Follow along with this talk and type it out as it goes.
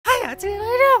That's it,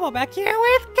 I know. I'm back here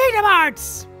with Kingdom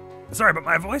Hearts. Sorry about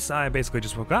my voice. I basically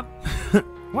just woke up.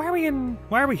 Why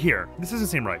are we here? This doesn't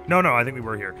seem right. No, I think we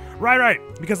were here. Right.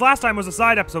 Because last time was a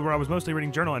side episode where I was mostly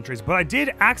reading journal entries, but I did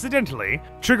accidentally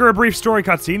trigger a brief story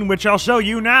cutscene, which I'll show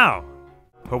you now.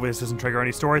 Hopefully this doesn't trigger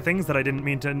any story things that I didn't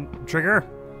mean to trigger.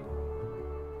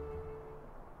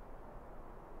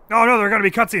 Oh no, there are gonna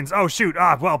be cutscenes. Oh shoot,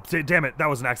 well, damn it, that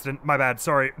was an accident. My bad,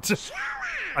 sorry.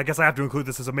 I guess I have to include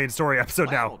this as a main story episode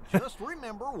now. Just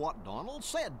remember what Donald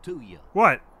said to you.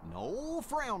 What? No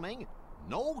frowning,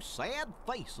 no sad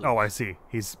faces. Oh, I see.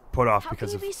 He's put off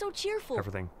because of How can you be so cheerful?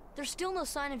 everything. There's still no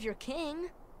sign of your king.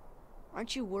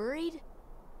 Aren't you worried?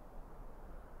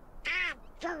 I'm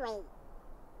worried.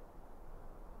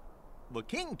 The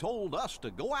king told us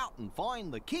to go out and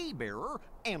find the key bearer,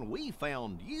 and we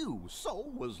found you.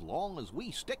 So as long as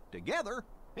we stick together,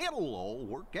 it'll all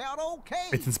work out okay.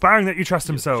 It's inspiring that you trust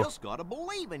him so. You just gotta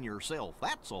believe in yourself,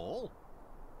 that's all.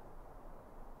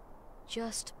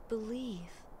 Just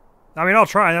believe. I mean, I'll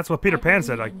try. That's what Peter I Pan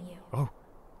said. believe in you. Oh.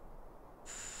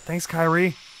 Thanks,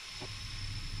 Kyrie.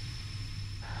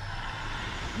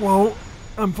 Whoa,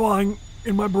 I'm flying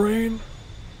in my brain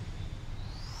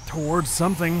towards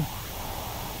something.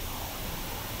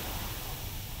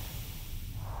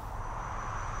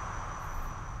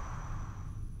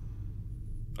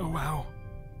 Oh, wow.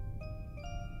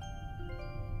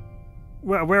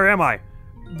 Where am I?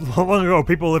 Long ago,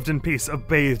 people lived in peace,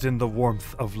 bathed in the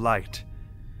warmth of light.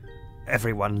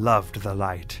 Everyone loved the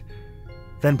light.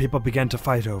 Then people began to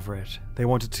fight over it. They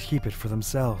wanted to keep it for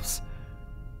themselves.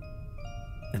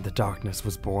 And the darkness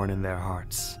was born in their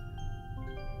hearts.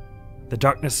 The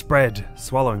darkness spread,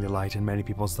 swallowing the light in many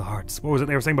people's hearts. What was it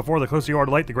they were saying before? The closer you are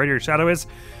to light, the greater your shadow is?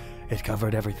 It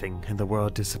covered everything, and the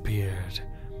world disappeared.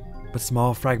 But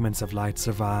small fragments of light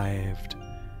survived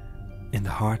in the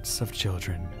hearts of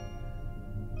children.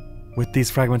 With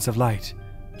these fragments of light,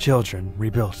 children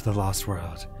rebuilt the lost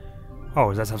world. Oh,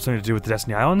 does that have something to do with the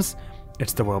Destiny Islands?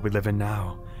 It's the world we live in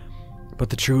now. But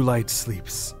the true light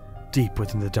sleeps deep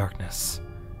within the darkness.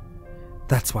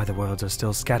 That's why the worlds are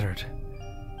still scattered,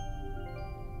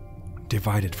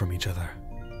 divided from each other.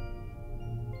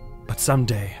 But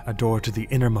someday, a door to the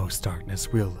innermost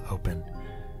darkness will open,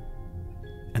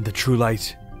 and the true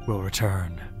light will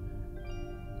return.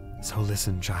 So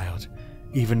listen, child,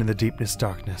 even in the deepest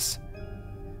darkness,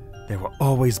 there will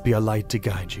always be a light to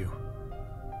guide you.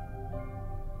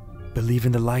 Believe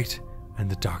in the light, and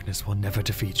the darkness will never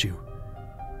defeat you.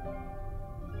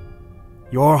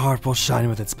 Your heart will shine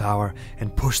with its power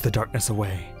and push the darkness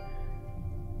away.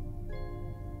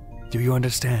 Do you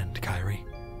understand, Kyrie?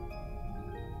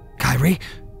 Kyrie?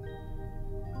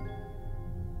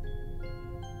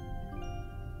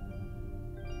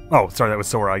 Oh, sorry, that was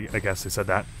Sora, I guess who said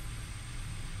that.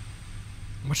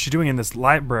 What's she doing in this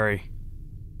library?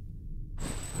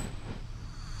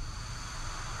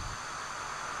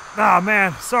 Ah,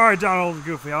 man. Sorry, Donald and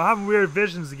Goofy. I'm having weird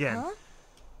visions again.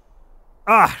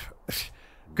 Huh?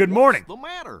 Good morning. What's the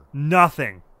matter?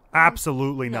 Nothing.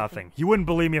 Absolutely nothing. You wouldn't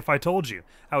believe me if I told you.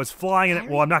 I was flying in it.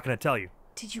 Well, I'm not going to tell you.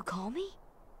 Did you call me?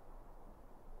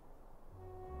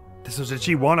 This was that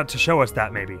she wanted to show us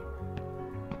that, maybe.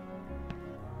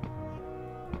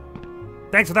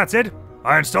 Thanks for that, Sid.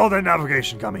 I installed that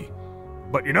navigation gummy.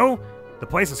 But you know, the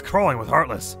place is crawling with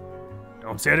Heartless.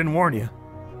 Don't say I didn't warn you.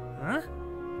 Huh?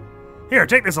 Here,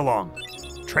 take this along.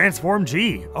 Transform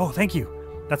G. Oh, thank you.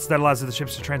 That allows the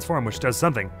ships to transform, which does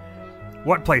something.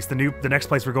 What place? The next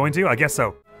place we're going to? I guess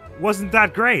so. Wasn't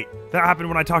that great? That happened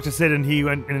when I talked to Sid and he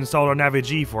went and installed our Navi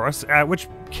G for us. Which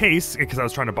case, because I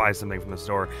was trying to buy something from the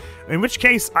store. In which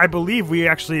case, I believe we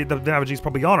actually, the Navi G is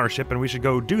probably on our ship and we should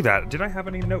go do that. Did I have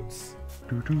any notes?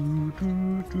 I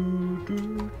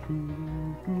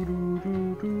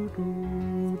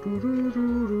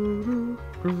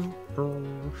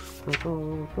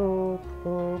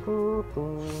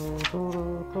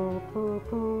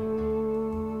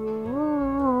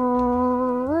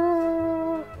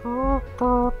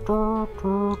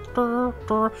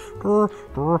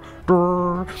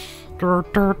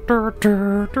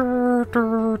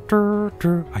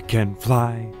can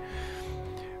fly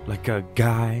like a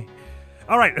guy.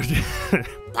 All right.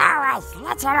 Alright,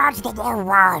 let's head on to the new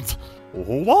world. Well,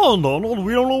 hold on, Donald.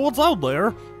 We don't know what's out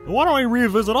there. Why don't we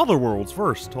revisit other worlds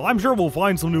first? I'm sure we'll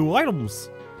find some new items.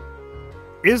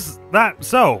 Is that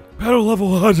so? Pedal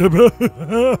level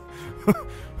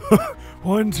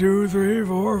 1, 2, 3,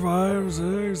 4, 5,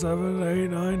 6, 7,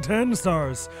 8, 9, 10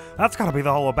 stars. That's gotta be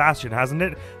the Hollow Bastion, hasn't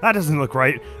it? That doesn't look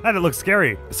right. That looks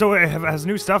scary. So has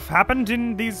new stuff happened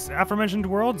in these aforementioned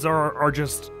worlds, or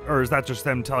is that just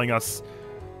them telling us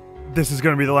this is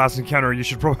gonna be the last encounter? You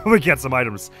should probably get some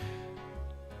items.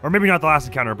 Or maybe not the last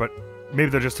encounter, but maybe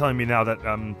they're just telling me now that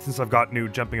since I've got new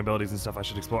jumping abilities and stuff, I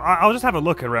should explore. I'll just have a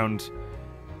look around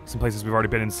some places we've already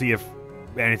been and see if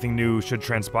anything new should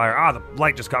transpire. Ah, the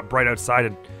light just got bright outside,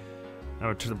 and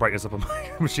I'll turn the brightness up on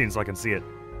my machine so I can see it.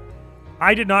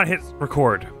 I did not hit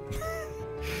record.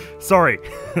 Sorry.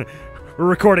 We're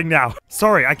recording now.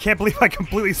 Sorry, I can't believe I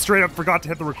completely straight up forgot to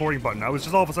hit the recording button. I was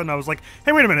just all of a sudden, I was like,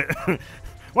 hey, wait a minute.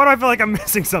 Why do I feel like I'm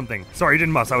missing something? Sorry,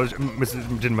 didn't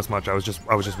miss much. I was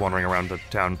just wandering around the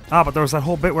town. Ah, but there was that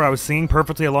whole bit where I was singing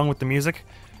perfectly along with the music,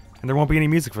 and there won't be any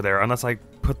music for there unless I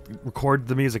record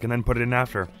the music and then put it in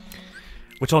after.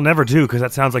 Which I'll never do, because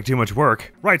that sounds like too much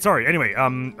work. Right, sorry, anyway,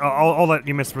 all that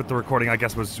you missed with the recording, I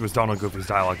guess, was Donald Goofy's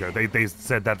dialogue there. They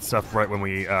said that stuff right when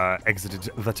we exited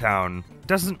the town.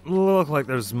 Doesn't look like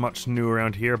there's much new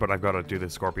around here, but I've got to do the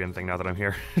scorpion thing now that I'm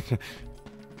here.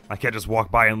 I can't just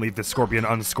walk by and leave this scorpion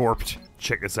unscorped.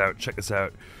 Check this out, check this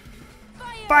out.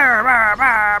 Fire! Bah,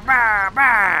 bah, bah,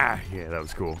 bah. Yeah, that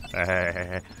was cool.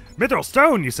 Mithril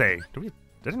stone, you say? I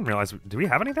didn't realize, do we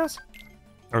have any of those?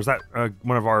 Or is that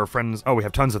one of our friends? Oh, we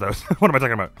have tons of those. What am I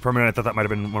talking about? For a minute, I thought that might have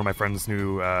been one of my friend's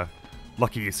new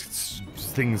lucky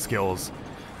thing skills.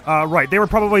 Right, they were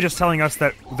probably just telling us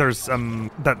that there's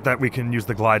that we can use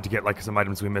the glide to get like some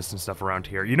items we missed and stuff around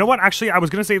here. You know what? Actually, I was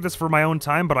gonna save this for my own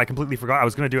time, but I completely forgot. I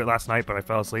was gonna do it last night, but I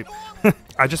fell asleep.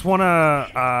 I just wanna.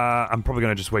 I'm probably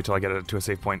gonna just wait till I get to a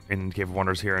safe point in Cave of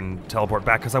Wonders here and teleport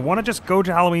back, because I want to just go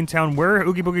to Halloween Town where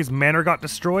Oogie Boogie's manor got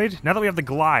destroyed. Now that we have the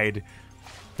glide.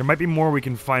 There might be more we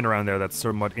can find around there that's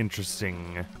somewhat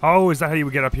interesting. Oh, is that how you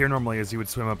would get up here normally, is you would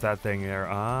swim up that thing there?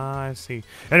 Ah, I see.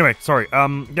 Anyway, sorry,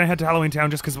 gonna head to Halloween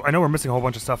Town just because I know we're missing a whole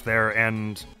bunch of stuff there,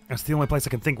 and that's the only place I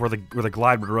can think where the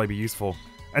glide would really be useful.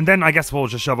 And then I guess we'll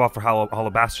just shove off for Hollow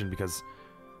Bastion because...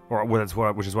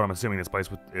 which is what I'm assuming this place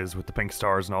is with the pink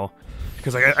stars and all.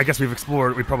 Because I guess we've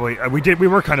explored, we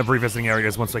were kind of revisiting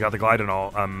areas once we got the glide and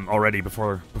all, already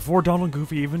before Donald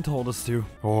Goofy even told us to.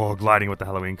 Oh, gliding with the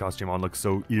Halloween costume on looks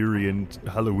so eerie and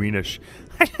Halloweenish.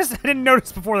 I didn't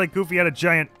notice before that Goofy had a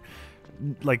giant,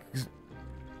 like,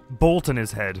 bolt in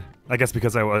his head. I guess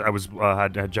because I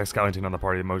had Jack Skellington on the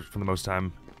party for most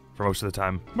of the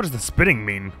time. What does the spitting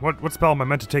mean? What spell am I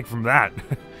meant to take from that?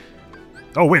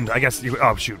 Oh, wind, I guess you...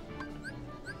 Oh, shoot.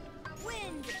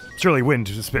 Wind. Surely wind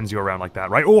just spins you around like that,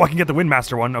 right? Oh, I can get the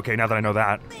Windmaster one. Okay, now that I know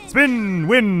that. Spin!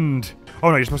 Wind! Oh,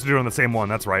 no, you're supposed to do it on the same one.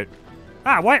 That's right.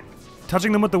 Ah, what?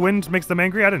 Touching them with the wind makes them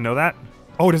angry? I didn't know that.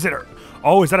 Oh, does it...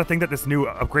 Oh, is that a thing that this new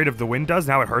upgrade of the wind does?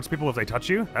 Now it hurts people if they touch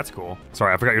you? That's cool.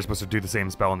 Sorry, I forgot you're supposed to do the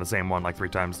same spell on the same one like 3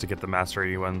 times to get the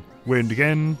mastery one. Wind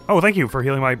again. Oh, thank you for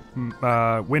healing my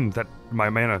my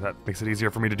mana. That makes it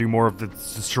easier for me to do more of the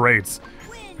charades.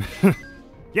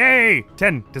 Yay!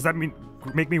 10. Does that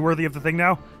make me worthy of the thing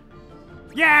now?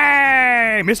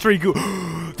 Yay! Mystery goo.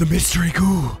 The mystery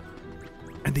goo.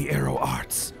 And the arrow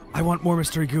arts. I want more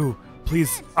mystery goo.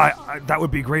 Please. That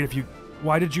would be great if you...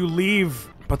 Why did you leave?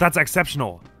 But that's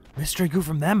exceptional. Mystery goo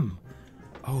from them.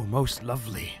 Oh, most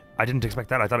lovely. I didn't expect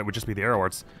that. I thought it would just be the arrow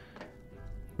arts.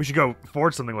 We should go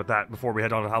forge something with that before we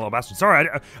head on to Hollow Bastion. Sorry,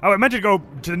 I meant to go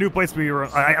to the new place we were...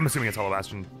 I'm assuming it's Hollow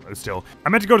Bastion still. I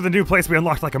meant to go to the new place we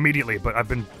unlocked like immediately, but I've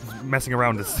been messing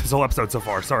around this whole episode so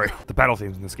far. Sorry. The battle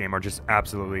themes in this game are just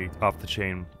absolutely off the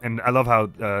chain. And I love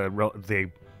how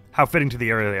how fitting to the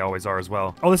area they always are as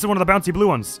well. Oh, this is one of the bouncy blue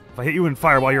ones. If I hit you in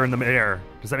fire while you're in the air,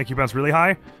 does that make you bounce really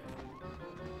high?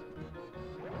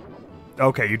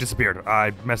 Okay, you disappeared.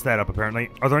 I messed that up, apparently.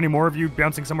 Are there any more of you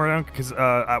bouncing somewhere around? Because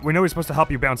we know we're supposed to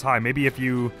help you bounce high. Maybe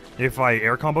if I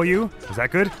air combo you? Is that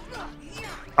good?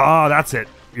 Oh, that's it.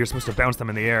 You're supposed to bounce them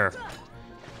in the air.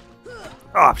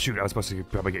 Oh, shoot. I was supposed to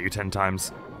probably get you 10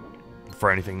 times for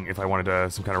anything if I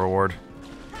wanted some kind of reward.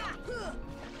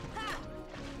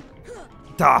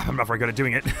 Ah, I'm not very good at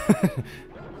doing it.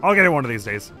 I'll get it one of these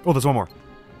days. Oh, there's one more.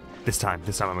 This time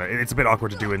it's a bit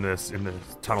awkward to do in the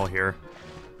tunnel here.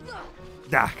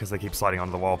 Ah, because they keep sliding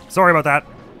onto the wall. Sorry about that.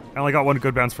 I only got one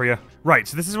good bounce for you. Right,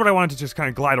 so this is what I wanted to just kind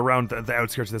of glide around the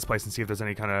outskirts of this place and see if there's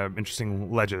any kind of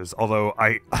interesting ledges. Although,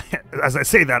 as I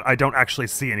say that, I don't actually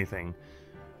see anything.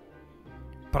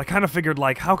 But I kind of figured,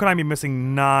 like, how could I be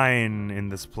missing 9 in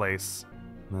this place?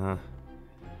 I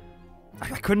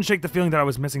couldn't shake the feeling that I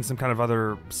was missing some kind of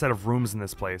other set of rooms in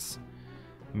this place.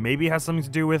 Maybe it has something to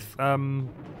do with,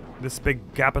 this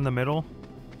big gap in the middle?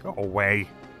 Go away.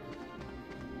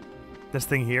 This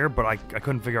thing here, but I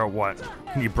couldn't figure out what.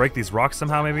 Can you break these rocks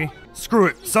somehow, maybe? Screw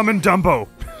it! Summon Dumbo!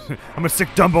 I'm gonna stick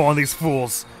Dumbo on these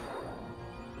fools.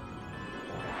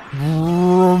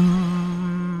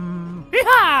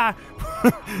 Yeehaw!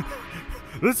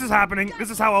 This is happening. This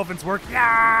is how elephants work.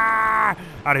 Yeah!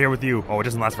 Out of here with you. Oh, it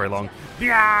doesn't last very long.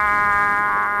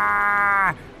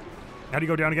 Yeah! How do you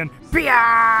go down again?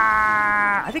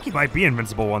 I think you might be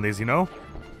invincible one of these, you know?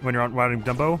 When you're on riding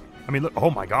Dumbo. I mean, look. Oh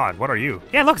my god, what are you?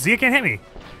 Yeah, look, Zia can't hit me.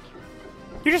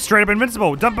 You're just straight up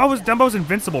invincible. Dumbo's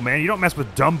invincible, man. You don't mess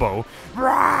with Dumbo.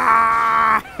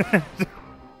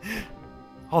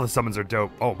 All the summons are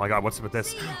dope. Oh my god, what's with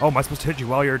this? Oh, am I supposed to hit you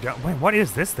while you're down? Wait, what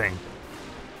is this thing?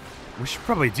 We should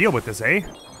probably deal with this, eh?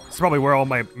 This is probably where all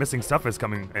my missing stuff is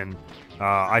coming in.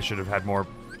 I should have had more.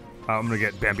 I'm gonna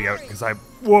get Bambi out because I.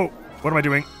 Whoa! What am I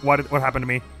doing? What happened to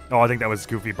me? Oh, I think that was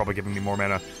Goofy probably giving me more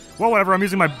mana. Well, whatever. I'm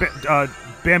using my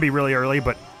Bambi really early,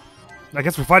 but I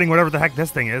guess we're fighting whatever the heck this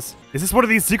thing is. Is this one of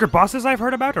these secret bosses I've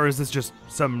heard about, or is this just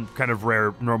some kind of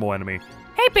rare normal enemy?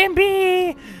 Hey,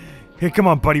 Bambi! Hey, come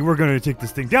on, buddy. We're gonna take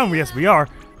this thing down. Yes, we are.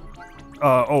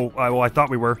 Well, I thought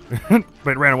we were,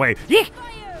 but it ran away. Yeah.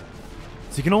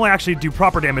 So you can only actually do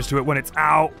proper damage to it when it's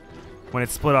out, when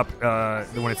it's split up,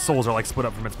 when its souls are like split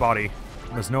up from its body.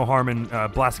 There's no harm in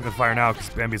blasting with fire now because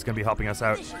Bambi's gonna be helping us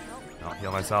out. I'll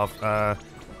heal myself. Come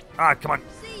on.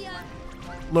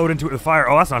 Load into it with fire.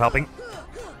 Oh, that's not helping.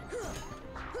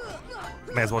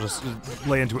 May as well just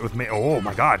lay into it with me. Oh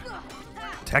my god.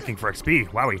 Teching for XP.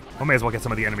 Wowie. Well, may as well get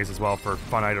some of the enemies as well for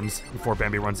fun items before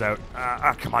Bambi runs out.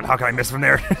 Come on. How can I miss from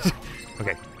there?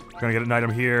 Okay. Gonna get an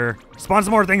item here. Spawn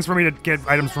some more things for me to get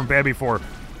items from Bambi for.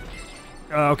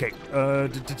 Okay.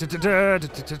 It's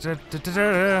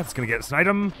gonna get us an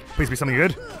item. Please be something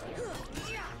good.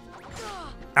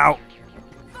 Ow.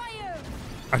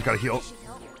 I just gotta heal.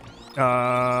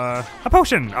 A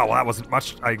potion! Oh, well, that wasn't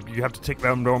much. You have to take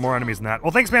down more enemies than that.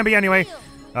 Well, thanks, Bambi, anyway.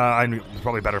 It's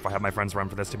probably better if I have my friends run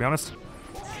for this, to be honest.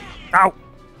 Ow!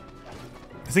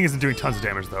 This thing isn't doing tons of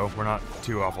damage, though. We're not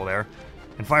too awful there.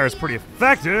 And fire is pretty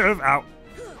effective. Ow.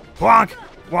 Bonk!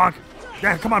 Bonk!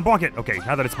 Yeah, come on, bonk it! Okay,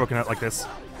 now that it's broken out like this.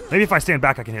 Maybe if I stand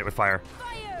back, I can hit it with fire.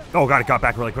 Oh god, it got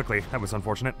back really quickly. That was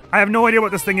unfortunate. I have no idea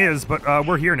what this thing is, but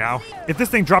we're here now. If this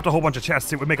thing dropped a whole bunch of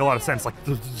chests, it would make a lot of sense. Like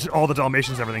all the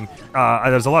Dalmatians, everything.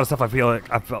 There's a lot of stuff I feel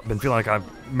like I've been feeling like I'm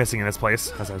missing in this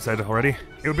place, as I've said already.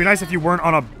 It would be nice if you weren't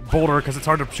on a boulder, because it's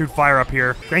hard to shoot fire up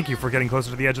here. Thank you for getting closer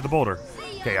to the edge of the boulder.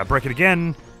 Okay, I break it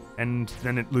again, and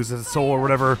then it loses its soul or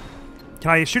whatever. Can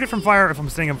I shoot it from fire if I'm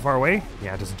staying far away?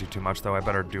 Yeah, it doesn't do too much, though. I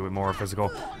better do it more physical.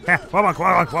 Wabonk,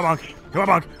 wabonk, wabonk,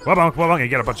 wabonk, wabonk, wabonk. And you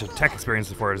get a bunch of tech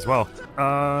experiences for it as well.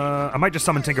 I might just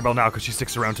summon Tinkerbell now, because she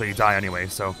sticks around till you die anyway,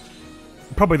 so...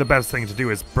 Probably the best thing to do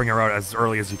is bring her out as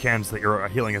early as you can so that you're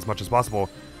healing as much as possible.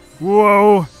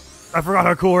 Whoa! I forgot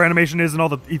how cool her animation is and all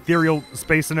the ethereal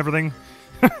space and everything.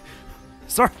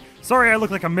 Sorry I look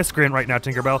like a miscreant right now,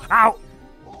 Tinkerbell. Ow!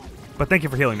 But thank you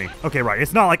for healing me. Okay, right.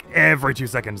 It's not like every 2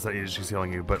 seconds that she's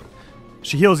healing you, but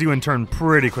she heals you in turn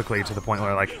pretty quickly to the point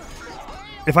where, like,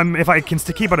 if I can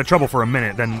keep out of trouble for a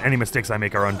minute, then any mistakes I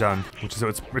make are undone. Which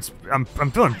so I'm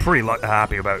feeling pretty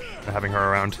happy about having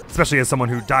her around, especially as someone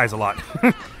who dies a lot.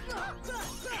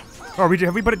 Oh,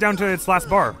 have we put it down to its last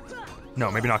bar?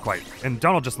 No, maybe not quite. And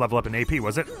Donald just leveled up in AP,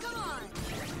 was it?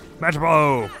 Magic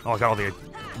blow! Oh, I got all the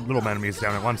little enemies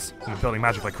down at once. I'm building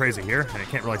magic like crazy here, and it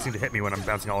can't really seem to hit me when I'm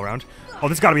bouncing all around. Oh,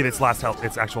 this gotta be its last health,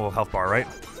 its actual health bar, right?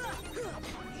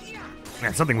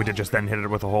 Man, something we did just then hit it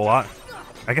with a whole lot.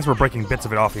 I guess we're breaking bits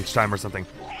of it off each time or something.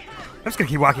 I'm just gonna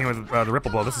keep whacking with the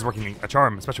ripple blow. This is working a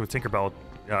charm, especially with Tinkerbell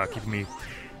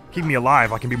keeping me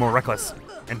alive. I can be more reckless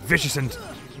and vicious and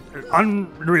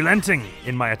unrelenting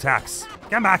in my attacks.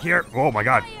 Come back here! Oh my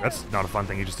god, that's not a fun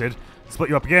thing you just did. Split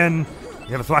you up again.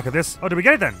 You have a thwack of this. Oh, did we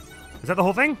get it then? Is that the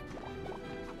whole thing?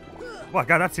 Well,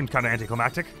 god, that seemed kind of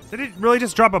anticlimactic. Did it really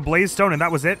just drop a blaze stone and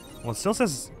that was it? Well, it still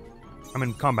says I'm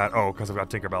in combat. Oh, because I've got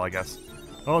Tinkerbell, I guess.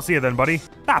 Well, I'll see you then, buddy.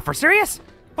 Ah, for serious?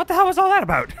 What the hell was all that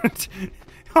about?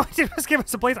 Oh, did it just give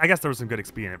us a blaze? I guess there was some good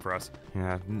XP in it for us.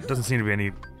 Yeah, doesn't seem to be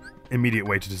any immediate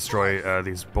way to destroy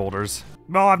these boulders.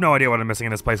 Well, I have no idea what I'm missing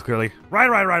in this place, clearly.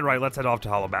 Right. Let's head off to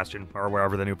Hollow Bastion, or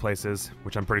wherever the new place is,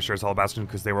 which I'm pretty sure is Hollow Bastion,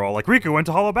 because they were all like, Riku went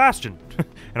to Hollow Bastion!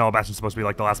 And Hollow Bastion's supposed to be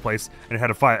like the last place, and it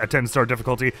had a 10-star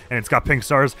difficulty, and it's got pink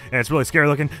stars, and it's really scary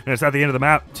looking, and it's at the end of the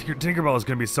map. Tinkerbell is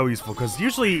going to be so useful, because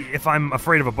usually if I'm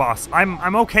afraid of a boss,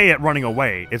 I'm okay at running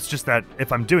away. It's just that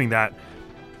if I'm doing that,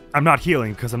 I'm not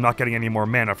healing, because I'm not getting any more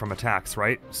mana from attacks,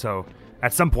 right? So...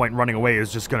 at some point, running away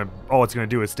is just gonna, all it's gonna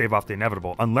do is stave off the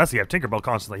inevitable. Unless you have Tinkerbell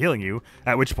constantly healing you,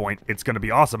 at which point, it's gonna be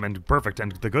awesome and perfect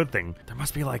and the good thing. There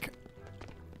must be, like,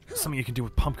 something you can do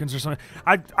with pumpkins or something.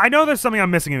 I know there's something I'm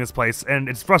missing in this place, and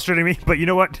it's frustrating me, but you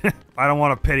know what? I don't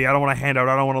want to pity, I don't want to hand out,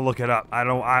 I don't want to look it up.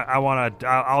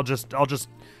 I'll just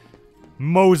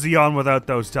mosey on without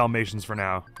those Dalmatians for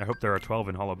now. I hope there are 12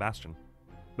 in Hollow Bastion.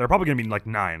 There are probably gonna be, like,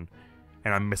 9.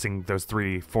 And I'm missing those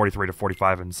 43 to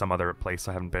 45 in some other place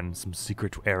I haven't been, some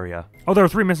secret area. Oh, there are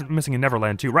 3 missing in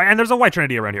Neverland too, right? And there's a White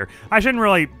Trinity around here. I shouldn't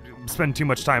really spend too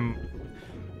much time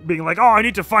being like, oh, I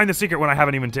need to find the secret when I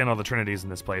haven't even done all the trinities in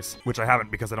this place. Which I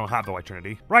haven't because I don't have the white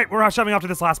trinity. Right, we're shoving off to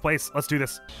this last place. Let's do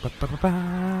this.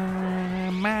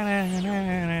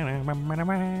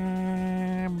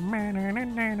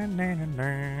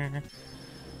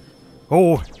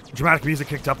 Oh, dramatic music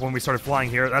kicked up when we started flying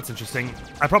here. That's interesting.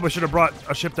 I probably should have brought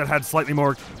a ship that had slightly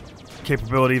more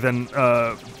capability than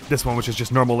this one, which is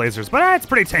just normal lasers. But it's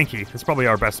pretty tanky. It's probably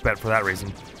our best bet for that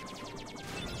reason.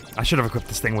 I should have equipped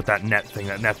this thing with that net thing.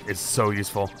 That net is so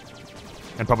useful.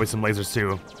 And probably some lasers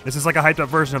too. This is like a hyped up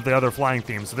version of the other flying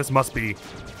theme, so this must be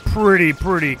pretty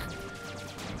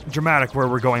dramatic where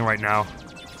we're going right now.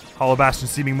 Hollow Bastion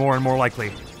seeming more and more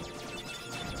likely.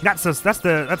 That's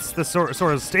the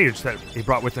Sora's stage that he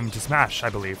brought with him to Smash, I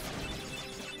believe.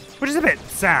 Which is a bit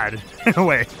sad, in a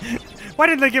way. Why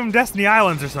didn't they give him Destiny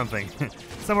Islands or something?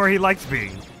 Somewhere he likes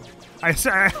being. I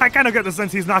kind of get the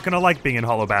sense he's not going to like being in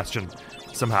Hollow Bastion,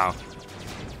 somehow.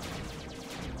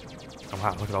 Oh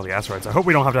wow, look at all the asteroids. I hope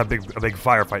we don't have to have a big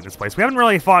firefight in this place. We haven't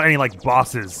really fought any, like,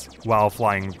 bosses while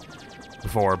flying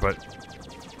before, but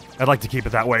I'd like to keep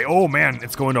it that way. Oh man,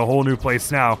 it's going to a whole new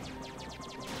place now.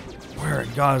 Where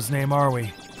in God's name are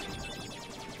we?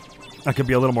 I could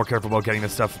be a little more careful about getting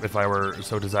this stuff if I were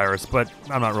so desirous, but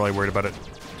I'm not really worried about it,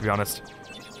 to be honest.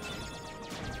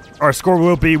 Our score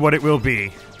will be what it will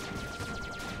be.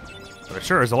 But it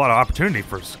sure is a lot of opportunity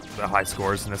for the high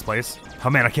scores in this place.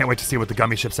 Oh man, I can't wait to see what the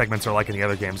gummy ship segments are like in the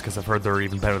other games, because I've heard they're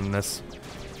even better than this.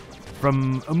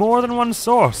 From more than one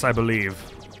source, I believe.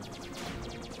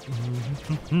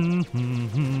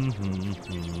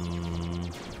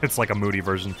 It's like a moody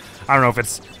version. I don't know if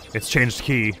it's changed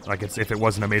key, like if it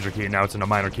wasn't a major key and now it's in a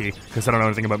minor key, because I don't know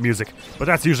anything about music. But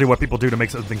that's usually what people do to make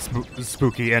something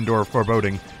spooky and or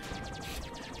foreboding.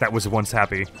 That was once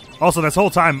happy. Also, this whole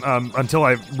time, until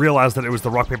I realized that it was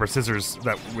the rock, paper, scissors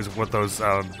that was what those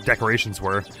decorations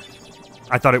were,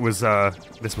 I thought it was,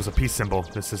 this was a peace symbol,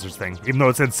 this scissors thing. Even though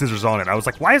it said scissors on it, I was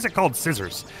like, why is it called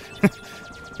scissors?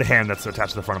 The hand that's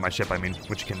attached to the front of my ship, I mean,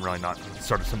 which you can really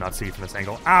sort of not see from this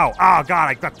angle. Ow! Oh,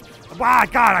 God,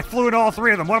 I flew into all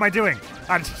three of them. What am I doing?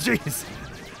 Jeez.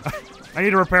 I need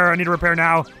to repair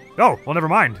now. Oh, well, never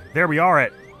mind. There we are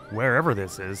at wherever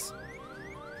this is.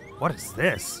 What is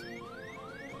this?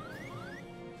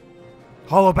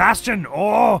 Hollow Bastion!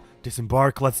 Oh!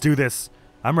 Disembark, let's do this.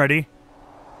 I'm ready.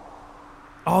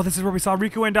 Oh, this is where we saw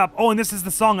Riku end up. Oh, and this is the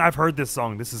song. I've heard this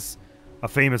song. This is a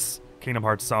famous Kingdom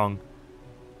Hearts song.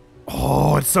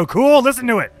 Oh, it's so cool! Listen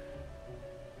to it!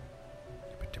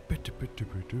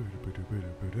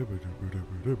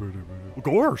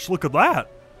 Gosh, look at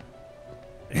that!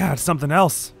 Yeah, it's something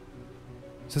else.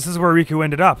 So this is where Riku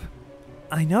ended up.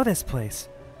 I know this place.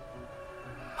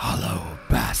 Hollow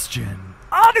Bastion.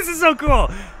 Oh, this is so cool!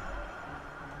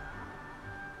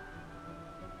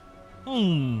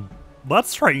 That's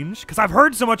strange. Because I've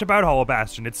heard so much about Hollow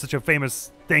Bastion. It's such a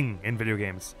famous thing in video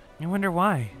games. I wonder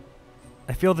why.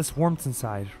 I feel this warmth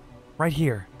inside. Right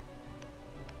here.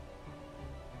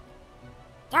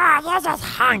 Ah, you're just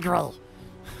hungry.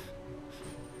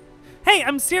 Hey,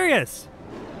 I'm serious!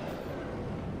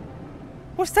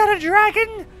 Was that a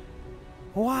dragon?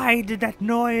 Why did that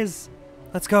noise?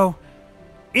 Let's go.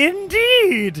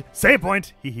 Indeed! Save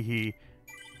point! Hehehe.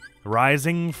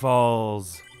 Rising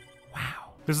Falls.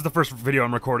 Wow. This is the first video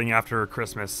I'm recording after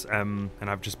Christmas, and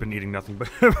I've just been eating nothing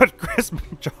but Christmas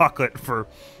chocolate for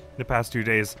the past 2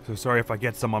 days. So sorry if I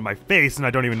get some on my face and I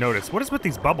don't even notice. What is with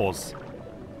these bubbles?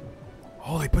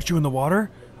 Oh, they put you in the water?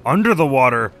 Under the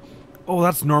water. Oh,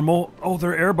 that's normal. Oh,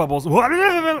 they're air bubbles.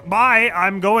 Bye,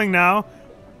 I'm going now.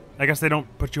 I guess they don't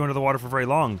put you under the water for very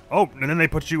long. Oh, and then they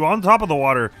put you on top of the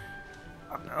water.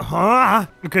 Huh?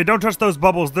 Okay, don't touch those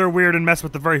bubbles. They're weird and mess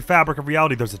with the very fabric of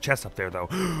reality. There's a chest up there, though.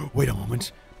 Wait a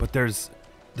moment. But there's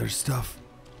stuff.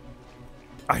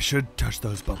 I should touch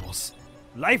those bubbles.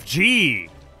 Life G!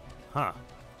 Huh.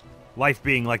 Life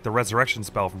being like the resurrection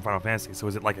spell from Final Fantasy, so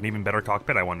is it like an even better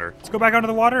cockpit, I wonder? Let's go back under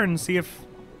the water and see if...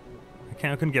 I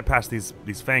couldn't get past these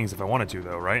fangs if I wanted to,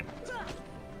 though, right?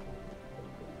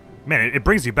 Man, it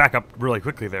brings you back up really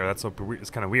quickly there. It's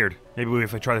kind of weird. Maybe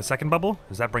if I try the second bubble,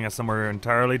 does that bring us somewhere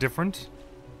entirely different?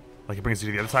 Like it brings you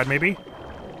to the other side, maybe?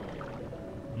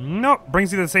 Nope,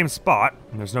 brings you to the same spot.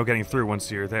 And there's no getting through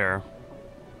once you're there.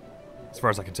 As far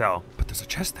as I can tell. But there's a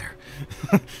chest there.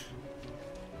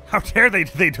 How dare they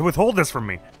withhold this from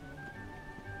me?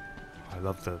 I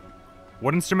love the...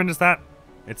 What instrument is that?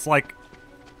 It's like...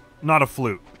 Not a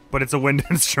flute, but it's a wind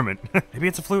instrument. Maybe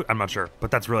it's a flute? I'm not sure.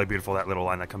 But that's really beautiful, that little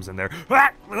line that comes in there.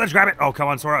 Ah, let's grab it. Oh, come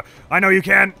on, Sora. I know you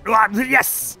can. Ah,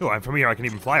 yes! Oh, from here I can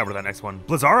even fly over to that next one.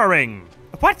 Blizzara Ring.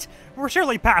 What? We're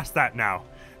surely past that now.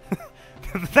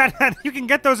 that you can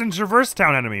get those in Traverse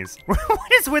Town enemies.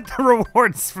 What is with the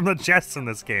rewards from the chests in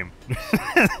this game?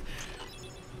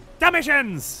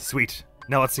 Dimensions! Sweet.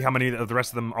 Now let's see how many of the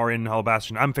rest of them are in Hollow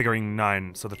Bastion. I'm figuring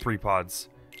 9, so the 3 pods.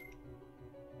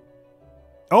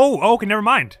 Oh, okay, never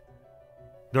mind.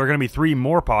 There are going to be 3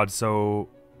 more pods, so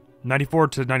 94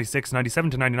 to 96,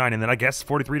 97 to 99, and then I guess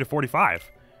 43 to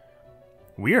 45.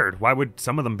 Weird. Why would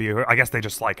some of them be? I guess they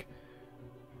just like...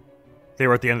 They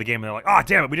were at the end of the game and they're like, oh,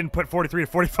 damn it, we didn't put 43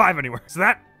 to 45 anywhere. So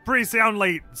that pretty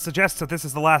soundly suggests that this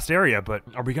is the last area, but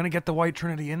are we going to get the White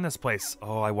Trinity in this place?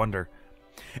 Oh, I wonder.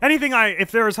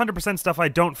 If there is 100% stuff I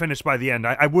don't finish by the end,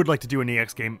 I would like to do an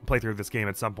EX game playthrough of this game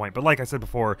at some point. But like I said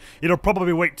before, it'll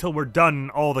probably wait till we're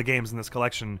done all the games in this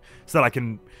collection so that I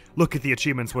can look at the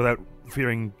achievements without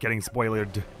fearing getting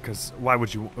spoiled. Because why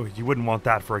would you wouldn't want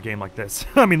that for a game like this.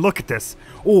 I mean, look at this.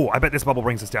 Oh, I bet this bubble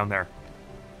brings us down there.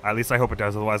 At least I hope it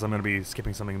does, otherwise I'm going to be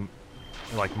skipping something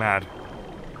like mad.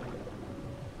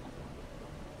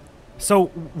 So,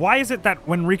 why is it that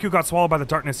when Riku got swallowed by the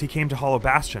darkness, he came to Hollow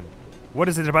Bastion? What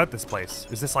is it about this place?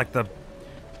 Is this like the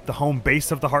home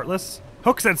base of the Heartless?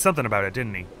 Hook said something about it,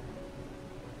 didn't he?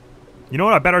 You know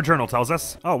what? I bet our journal tells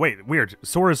us. Oh, wait, weird.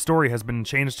 Sora's story has been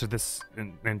changed to this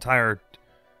entire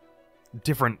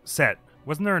different set.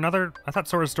 Wasn't there another? I thought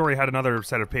Sora's story had another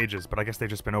set of pages, but I guess they've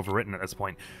just been overwritten at this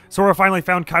point. Sora finally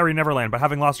found Kairi Neverland, but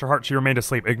having lost her heart, she remained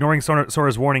asleep. Ignoring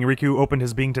Sora's warning, Riku opened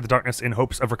his being to the darkness in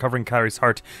hopes of recovering Kairi's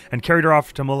heart, and carried her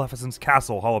off to Maleficent's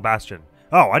castle, Hollow Bastion.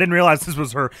 Oh, I didn't realize this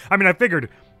was her. I mean, I figured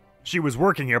she was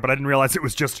working here, but I didn't realize it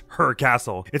was just her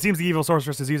castle. It seems the evil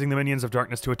sorceress is using the minions of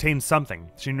darkness to attain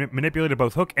something. She manipulated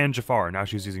both Hook and Jafar. Now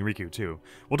she's using Riku, too.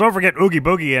 Well, don't forget Oogie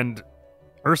Boogie and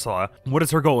Ursula. What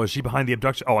is her goal? Is she behind the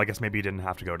abduction? Oh, I guess maybe you didn't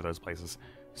have to go to those places,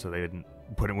 so they wouldn't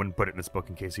put it in this book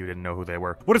in case you didn't know who they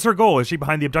were. What is her goal? Is she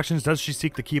behind the abductions? Does she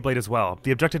seek the Keyblade as well?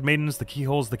 The abducted maidens, the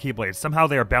keyholes, the Keyblades. Somehow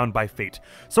they are bound by fate.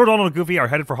 Sword Donald and Goofy are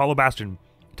headed for Hollow Bastion.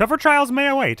 Tougher trials may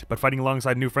await, but fighting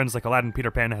alongside new friends like Aladdin and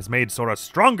Peter Pan has made Sora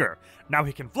stronger. Now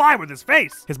he can fly with his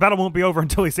face! His battle won't be over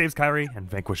until he saves Kairi and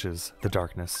vanquishes the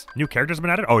darkness. New characters have been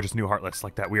added? Oh, just new Heartless,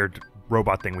 like that weird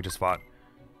robot thing we just fought.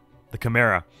 The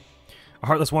Chimera. A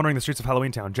Heartless wandering the streets of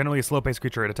Halloween Town. Generally a slow-paced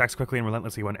creature, it attacks quickly and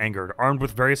relentlessly when angered. Armed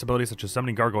with various abilities such as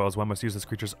summoning gargoyles, one must use this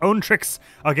creature's own tricks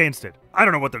against it. I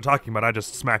don't know what they're talking about, I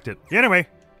just smacked it. Anyway,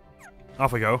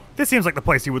 off we go. This seems like the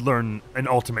place you would learn an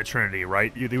ultimate trinity,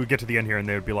 right? They would get to the end here and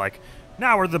they would be like,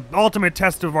 now we're the ultimate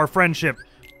test of our friendship.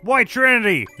 White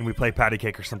Trinity! And we play patty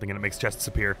cake or something and it makes chests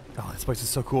appear. Oh, this place is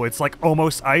so cool. It's like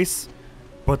almost ice,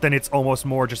 but then it's almost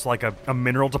more just like a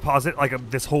mineral deposit. Like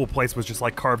this whole place was just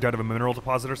like carved out of a mineral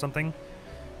deposit or something.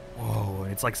 Whoa,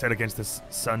 and it's like set against this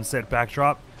sunset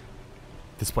backdrop.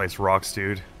 This place rocks,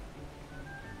 dude.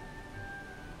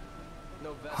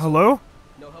 No vessel, hello?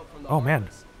 no help from the oh, man.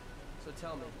 So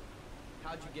tell me,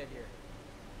 how'd you get here?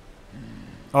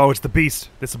 Oh, it's the beast.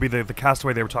 This will be the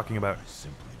castaway they were talking about. I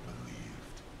simply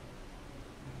believed.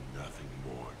 Nothing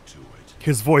more to it.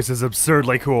 His voice is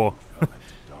absurdly cool. Fell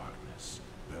into darkness.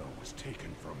 Belle was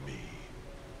taken from me.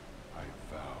 I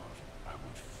vowed I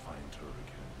would find her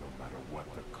again, no matter what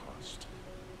the cost.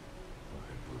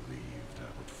 I believed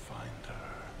I would find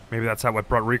her. Maybe that's how what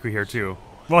brought Riku here too.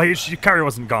 Well, Kairi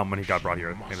wasn't gone when he got brought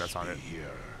here. Maybe that's not it.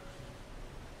 Here.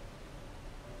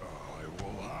 I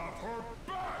will have her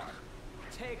back.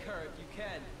 Take her if you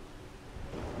can.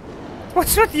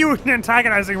 What's with you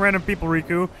antagonizing random people,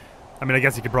 Riku? I mean, I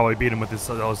guess he could probably beat him with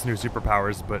all his new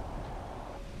superpowers, but...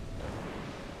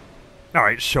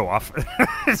 Alright, show off.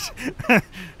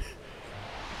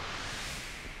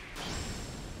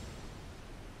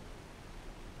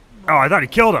 Oh, I thought he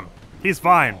killed him. He's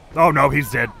fine. Oh no,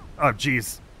 he's dead. Oh,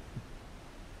 jeez.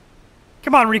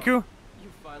 Come on, Riku. You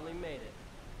finally made it.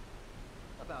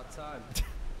 About time.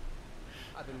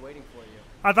 I've been waiting for you.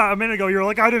 I thought a minute ago you were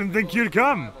like, I didn't think you'd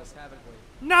come. Rivals, haven't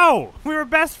we? No, we were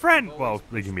best friends. Well,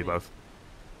 they can be both.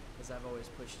 Because I've always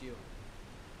pushed you.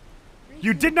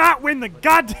 You did not win the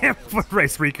goddamn foot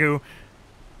race, Riku.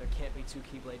 There can't be two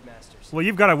Keyblade Masters. Well,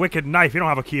 you've got a wicked knife. You don't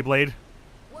have a Keyblade.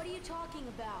 What are you talking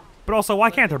about? But also, why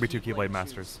can't there be two Keyblade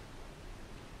Masters?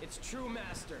 It's true,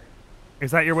 Master. Is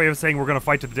that your way of saying we're gonna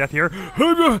fight to the death here?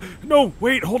 No,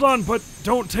 wait, hold on, but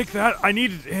don't take that. I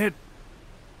need it.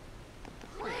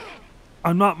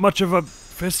 I'm not much of a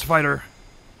fist fighter.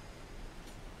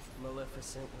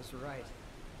 Maleficent was right.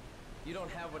 You don't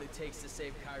have what it takes to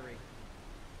save Kairi.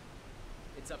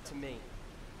 It's up to me.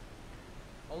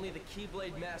 Only the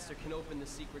Keyblade Master can open the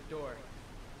secret door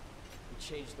and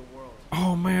change the world.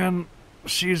 Oh man,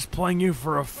 she's playing you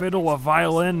for a fiddle, a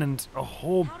violin, and a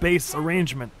whole bass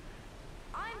arrangement.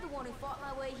 I'm the one who fought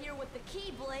my way here with the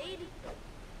Keyblade.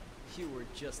 You were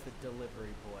just the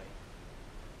delivery boy.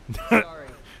 Sorry.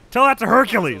 Tell that to It's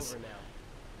Hercules. over now.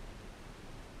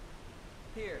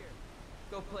 Here,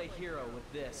 go play hero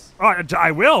with this.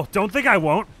 I will. Don't think I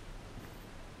won't.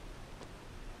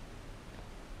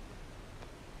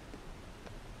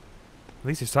 At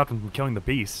least he stopped him from killing the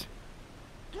beast.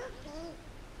 Goofy,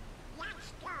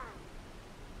 let's go.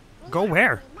 Go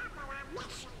where? Remember our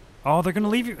mission. Oh, they're gonna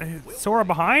leave you, Sora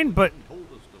behind, but Told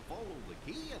us to follow the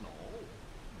key and all,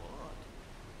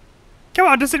 but come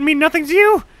on, does it mean nothing to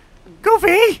you?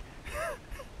 Goofy!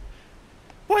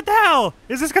 What the hell?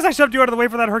 Is this because I shoved you out of the way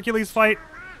for that Hercules fight?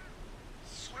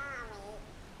 Sorry.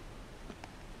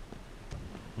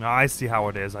 No, I see how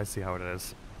it is. I see how it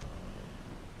is.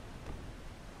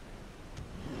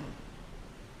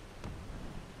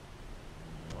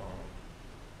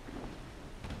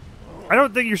 I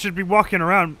don't think you should be walking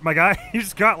around, my guy. You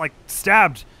just got, like,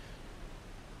 stabbed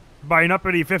by an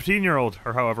uppity 15-year-old,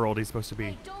 or however old he's supposed to be.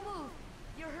 Hey, don't move.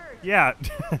 You're hurt. Yeah.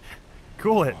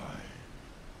 Cool it.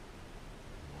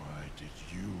 Why did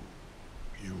you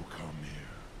come here?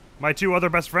 My two other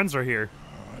best friends are here.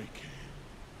 I came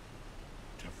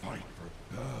to fight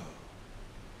for Belle.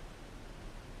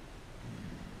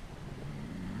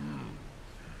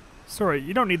 Sorry,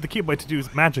 you don't need the Keyblade to do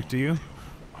magic, do you?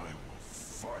 I will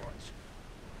fight.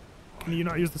 Can you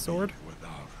not use the sword? Without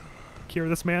her. Cure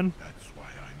this man? That's why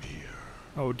I'm here.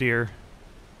 Oh dear.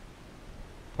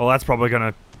 Well, that's probably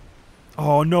gonna...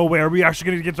 Oh, no way. Are we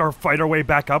actually gonna get our fight our way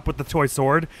back up with the toy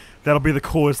sword? That'll be the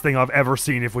coolest thing I've ever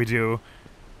seen if we do.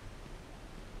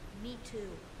 Me too.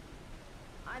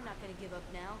 I'm not gonna give up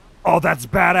now. Oh, that's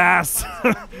badass!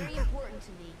 It's very important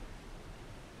to me.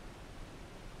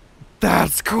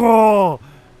 That's cool!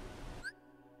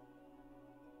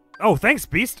 Oh, thanks,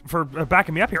 Beast, for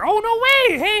backing me up here. Oh,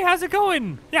 no way! Hey, how's it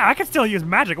going? Yeah, I can still use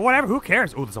magic. Whatever, who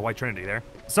cares? Oh, there's a white trinity there.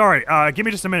 Sorry, give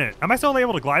me just a minute. Am I still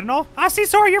able to glide and all? Ah, see,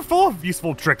 sorry, you're full of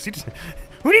useful tricks. You just,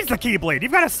 who needs the Keyblade?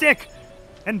 You've got a stick!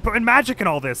 And magic and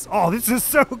all this. Oh, this is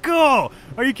so cool!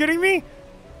 Are you kidding me?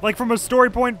 Like, from a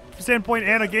story standpoint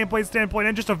and a gameplay standpoint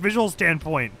and just a visual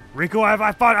standpoint. Riku,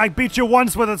 I beat you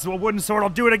once with a wooden sword. I'll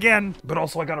do it again. But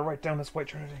also, I gotta write down this white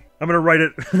trinity. I'm gonna write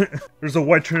it. There's a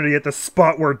white trinity at the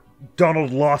spot where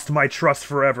Donald lost my trust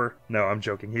forever. No, I'm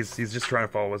joking. He's just trying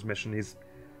to follow his mission. He's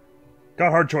got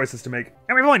hard choices to make.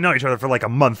 And we've only known each other for like a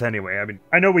month anyway. I mean,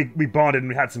 I know we bonded and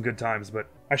we had some good times, but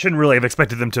I shouldn't really have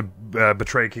expected them to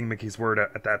betray King Mickey's word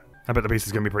at that. I bet the beast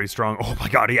is gonna be pretty strong. Oh my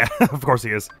god, yeah, of course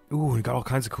he is. Ooh, we got all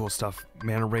kinds of cool stuff.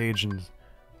 Mana Rage, and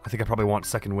I think I probably want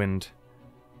Second Wind.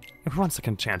 If we want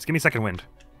Second Chance, give me Second Wind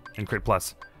and Crit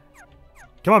Plus.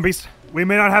 Come on, Beast. We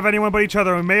may not have anyone but each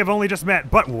other. We may have only just met,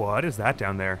 but what is that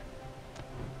down there?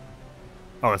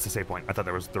 Oh, that's the save point. I thought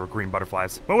there were green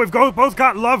butterflies. But we've both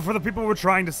got love for the people we're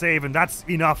trying to save, and that's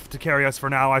enough to carry us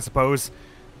for now, I suppose.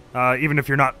 Even if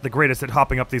you're not the greatest at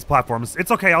hopping up these platforms.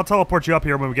 It's okay, I'll teleport you up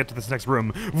here when we get to this next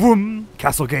room. Vroom!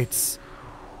 Castle gates.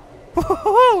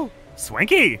 Woohoo!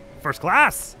 Swanky! First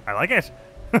class! I like it.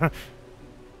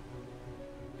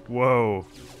 Whoa.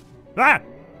 Ah!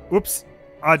 Oops.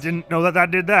 I didn't know that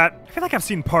did that. I feel like I've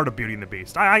seen part of Beauty and the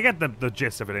Beast. I get the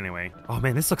gist of it anyway. Oh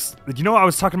man, this looks... You know, I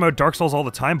was talking about Dark Souls all the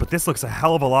time, but this looks a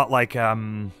hell of a lot like,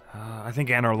 I think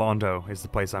Anor Londo is the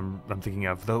place I'm thinking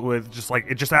of. With just like,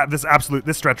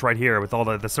 this stretch right here with all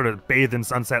the sort of bathed in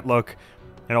sunset look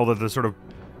and all the sort of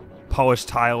polished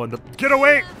tile and the... Get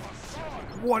away!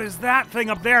 What is that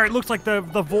thing up there? It looks like the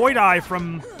Void Eye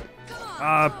from,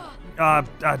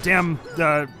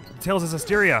 Tales of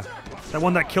Zestiria. That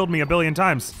one that killed me a billion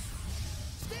times.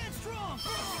 Stand strong!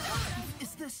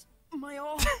 Is this my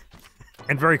all?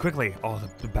 And very quickly. Oh,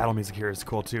 the battle music here is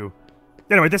cool too.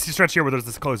 Anyway, this stretch here where there's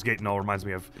this closed gate and all reminds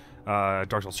me of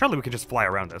Dark Souls. Surely we can just fly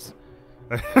around this.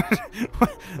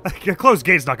 A closed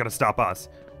gate's not gonna stop us.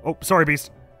 Oh, sorry,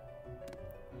 Beast.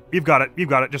 You've got it. You've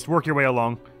got it. Just work your way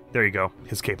along. There you go.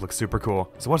 His cape looks super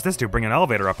cool. So what's this do? Bring an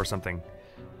elevator up or something?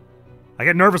 I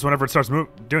get nervous whenever it starts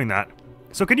doing that.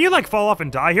 So can you, like, fall off and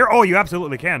die here? Oh, you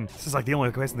absolutely can. This is, like, the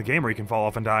only place in the game where you can fall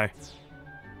off and die.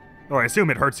 Oh, I assume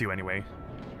it hurts you anyway.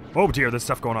 Oh, dear, there's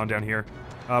stuff going on down here.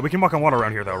 We can walk on water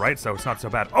around here, though, right? So it's not so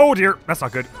bad. Oh, dear, that's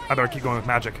not good. I better keep going with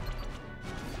magic.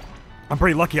 I'm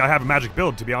pretty lucky I have a magic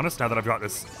build, to be honest, now that I've got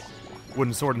this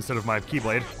wooden sword instead of my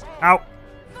Keyblade. Ow!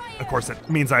 Of course, it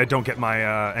means I don't get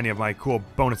my, any of my cool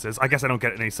bonuses. I guess I don't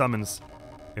get any summons.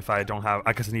 If I don't have...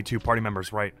 I guess I need 2 party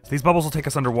members, right? So these bubbles will take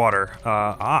us underwater.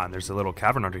 And there's a little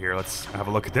cavern under here. Let's have a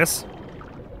look at this.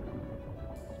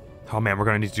 Oh man, we're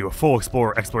gonna need to do a full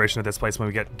exploration of this place when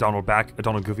we get Donald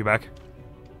Goofy back.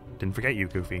 Didn't forget you,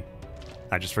 Goofy.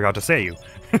 I just forgot to say you.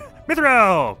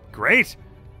 Mithril! Great!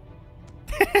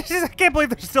 I can't believe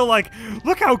they're still like,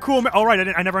 look how cool. Oh, right,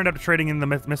 I never ended up trading in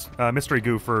the mystery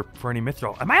goo for any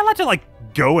mithril. Am I allowed to like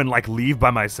go and like leave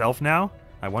by myself now?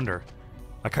 I wonder.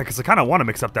 Because I kind of want to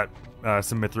mix up that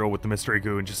some mithril with the mystery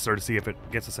goo and just sort of see if it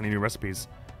gets us any new recipes.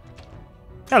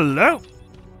 Hello,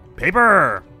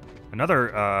 paper.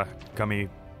 Another gummy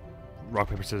rock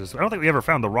paper scissors. I don't think we ever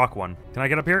found the rock one. Can I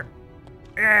get up here?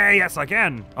 Yes, I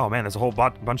can. Oh man, there's a whole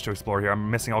bunch to explore here. I'm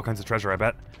missing all kinds of treasure, I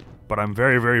bet. But I'm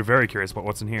very, very, very curious about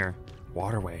what's in here.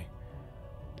 Waterway.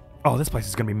 Oh, this place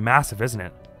is gonna be massive, isn't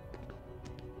it?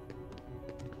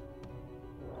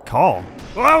 Call.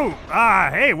 Whoa!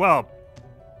 Hey, well.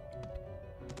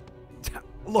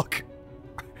 Look.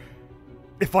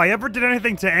 If I ever did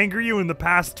anything to anger you in the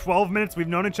past 12 minutes we've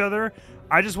known each other,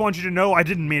 I just want you to know I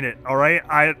didn't mean it, alright?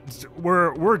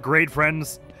 We're great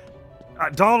friends.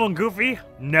 Donald and Goofy,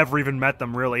 never even met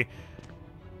them, really.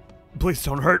 Please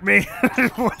don't hurt me.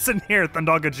 What's in here?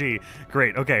 Thundogaji.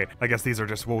 Great, okay. I guess these are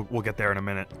just, we'll get there in a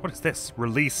minute. What is this?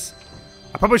 Release.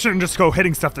 I probably shouldn't just go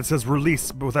hitting stuff that says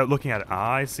release without looking at it.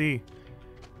 Ah, I see.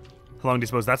 How long do you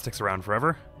suppose that sticks around?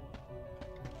 Forever?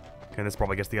 Okay, this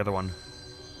probably gets the other one.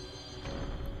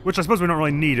 Which I suppose we don't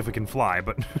really need if we can fly,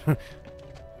 but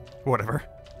whatever.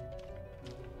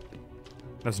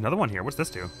 There's another one here. What's this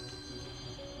do?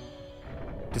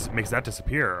 Just makes that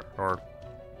disappear, or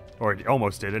it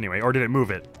almost did anyway. Or did it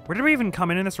move it? Where did we even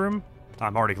come in this room?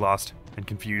 I'm already lost and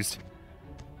confused.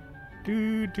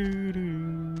 What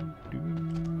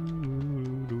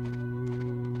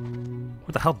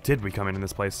the hell did we come in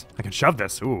this place? I can shove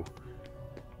this. Ooh.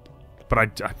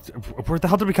 But where the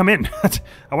hell did we come in?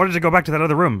 I wanted to go back to that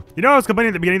other room. You know, I was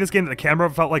complaining at the beginning of this game that the camera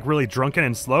felt like really drunken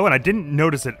and slow, and I didn't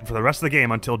notice it for the rest of the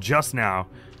game until just now.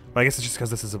 But I guess it's just because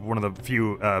this is one of the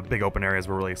few big open areas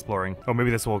we're really exploring. Oh,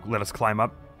 maybe this will let us climb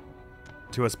up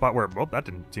to a spot where, well, that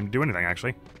didn't seem to do anything,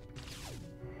 actually.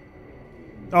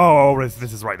 Oh, this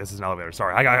is right. This is an elevator.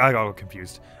 Sorry, I got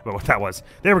confused about what that was.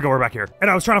 There we go, we're back here. And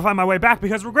I was trying to find my way back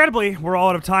because, regrettably, we're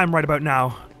all out of time right about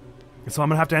now. So I'm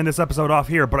gonna have to end this episode off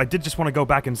here, but I did just want to go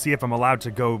back and see if I'm allowed to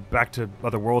go back to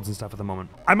other worlds and stuff at the moment.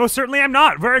 I most certainly am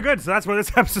not. Very good. So that's where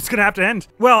this episode's gonna have to end.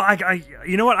 Well,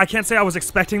 you know what? I can't say I was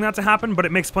expecting that to happen, but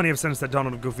it makes plenty of sense that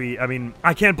Donald and Goofy. I mean,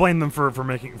 I can't blame them for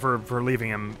leaving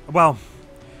him. Well,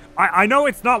 I know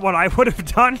it's not what I would have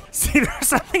done. See, there's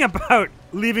something about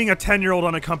leaving a 10-year-old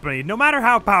unaccompanied, no matter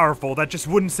how powerful, that just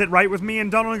wouldn't sit right with me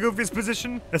in Donald and Goofy's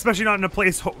position. Especially not in a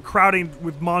place crowding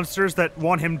with monsters that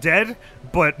want him dead.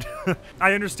 But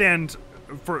I understand,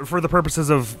 for the purposes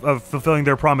of fulfilling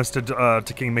their promise to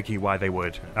King Mickey, why they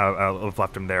would have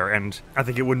left him there. And I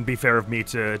think it wouldn't be fair of me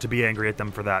to be angry at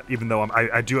them for that, even though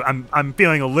I'm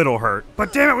feeling a little hurt.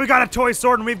 But damn it, we got a toy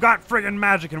sword and we've got friggin'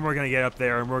 magic, and we're gonna get up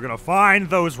there and we're gonna find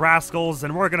those rascals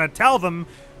and we're gonna tell them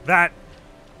that,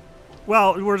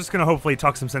 well, we're just gonna hopefully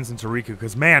talk some sense into Riku,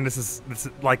 because man, this is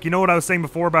like, you know what I was saying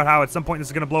before about how at some point this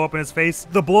is gonna blow up in his face?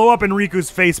 The blow up in Riku's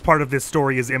face part of this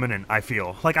story is imminent, I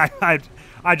feel. Like, I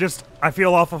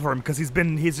feel awful for him, because he's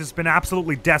just been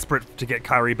absolutely desperate to get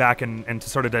Kairi back and to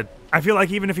sort of I feel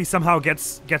like even if he somehow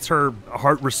gets her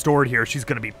heart restored here, she's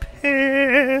gonna be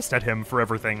pissed at him for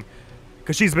everything.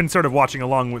 Because she's been sort of watching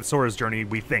along with Sora's journey,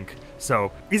 we think.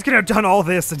 So, he's gonna have done all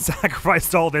this and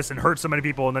sacrificed all this and hurt so many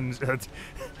people, and then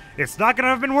it's not gonna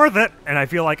have been worth it. And I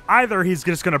feel like either he's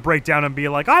just gonna break down and be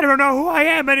like, I don't know who I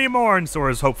am anymore, and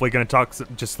Sora's hopefully gonna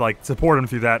just like support him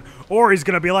through that, or he's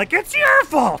gonna be like, it's your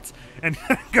fault, and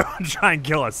go and try and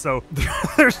kill us. So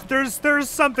there's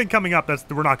something coming up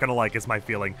that we're not gonna like, is my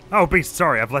feeling. Oh, Beast,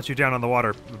 sorry, I've let you down on the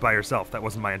water by yourself. That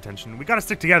wasn't my intention. We gotta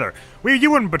stick together. You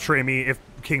wouldn't betray me if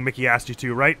King Mickey asked you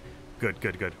to, right? Good.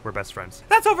 We're best friends.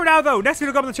 That's all for now, though. Next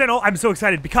video come on the channel. I'm so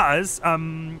excited because,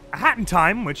 Hat in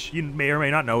Time, which you may or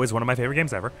may not know is one of my favorite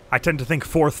games ever. I tend to think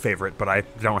 4th favorite, but I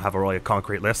don't have a really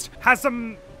concrete list. Has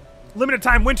some limited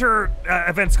time winter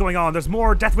events going on. There's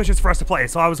more Death Wishes for us to play,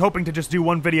 so I was hoping to just do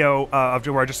one video of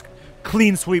where I just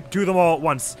clean sweep, do them all at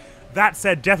once. That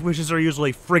said, Death Wishes are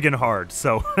usually friggin' hard,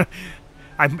 so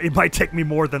it might take me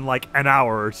more than like an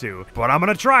hour or two. But I'm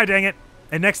gonna try, dang it.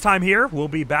 And next time here, we'll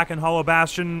be back in Hollow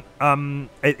Bastion.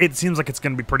 It seems like it's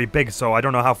going to be pretty big, so I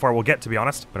don't know how far we'll get, to be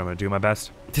honest. But I'm going to do my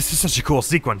best. This is such a cool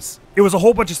sequence. It was a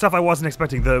whole bunch of stuff I wasn't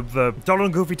expecting. The Donald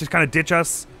and Goofy to kind of ditch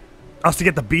us to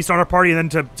get the Beast on our party,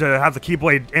 and then to have the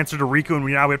Keyblade answer to Riku, and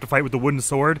now we have to fight with the wooden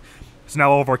sword. So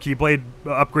now all of our Keyblade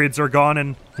upgrades are gone,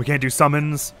 and we can't do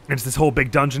summons. And it's this whole big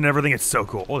dungeon and everything. It's so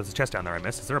cool. Oh, there's a chest down there I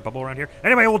missed. Is there a bubble around here?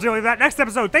 Anyway, we'll deal with that next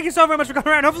episode. Thank you so very much for coming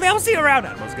around. Hopefully I'll see you around.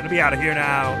 Admiral's gonna be out of here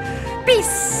now. Peace!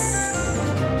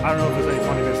 I don't know if there's any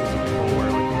funny business in people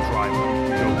where like you try to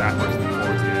go backwards and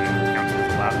forwards and it counts as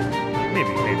a lap.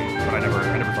 Maybe, but I never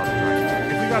thought to try.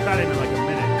 If we got that in like a